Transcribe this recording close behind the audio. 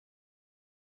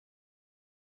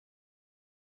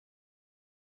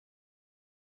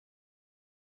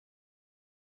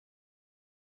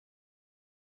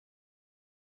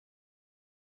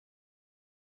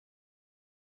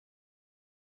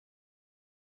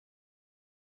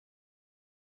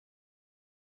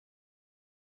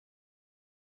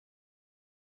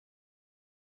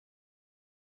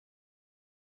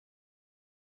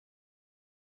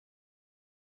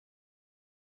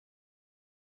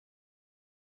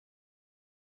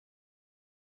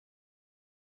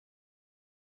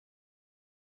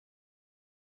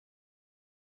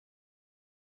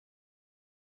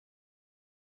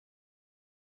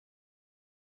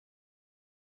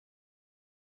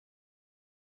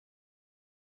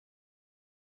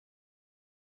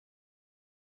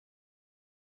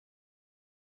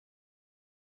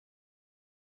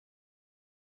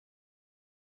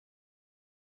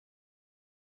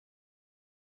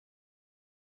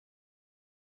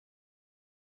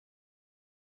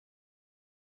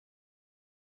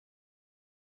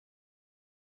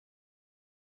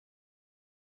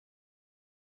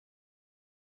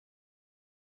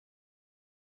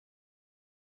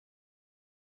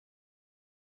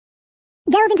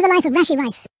Delve into the life of Rashee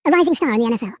Rice, a rising star in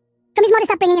the NFL. From his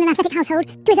modest upbringing in an athletic household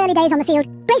to his early days on the field,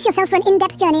 brace yourself for an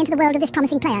in-depth journey into the world of this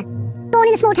promising player. Born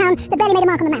in a small town that barely made a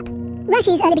mark on the map,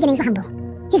 Rashee's early beginnings were humble.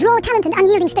 His raw talent and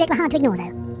unyielding spirit were hard to ignore,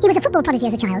 though. He was a football prodigy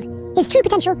as a child. His true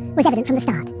potential was evident from the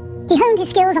start. He honed his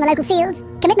skills on the local fields.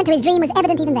 Commitment to his dream was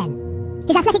evident even then.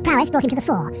 His athletic prowess brought him to the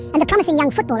fore, and the promising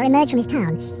young footballer emerged from his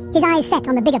town, his eyes set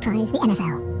on the bigger prize, the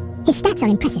NFL. His stats are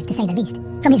impressive, to say the least.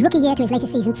 From his rookie year to his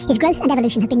latest season, his growth and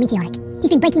evolution have been meteoric. He's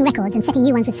been breaking records and setting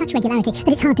new ones with such regularity that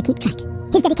it's hard to keep track.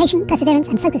 His dedication, perseverance,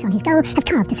 and focus on his goal have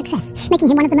carved to success, making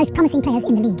him one of the most promising players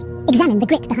in the league. Examine the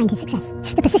grit behind his success,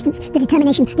 the persistence, the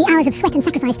determination, the hours of sweat and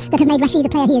sacrifice that have made Rashee the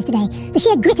player he is today. The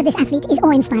sheer grit of this athlete is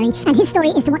awe-inspiring, and his story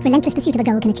is to what relentless pursuit of a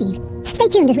goal can achieve. Stay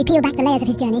tuned as we peel back the layers of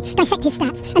his journey, dissect his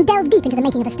stats, and delve deep into the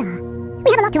making of a star.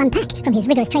 We have a lot to unpack, from his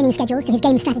rigorous training schedules to his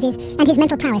game strategies and his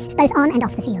mental prowess, both on and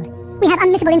off the field. We have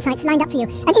unmissable insights lined up for you,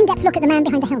 an in-depth look at the man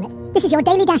behind the helmet. This is your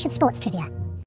daily dash of sports trivia.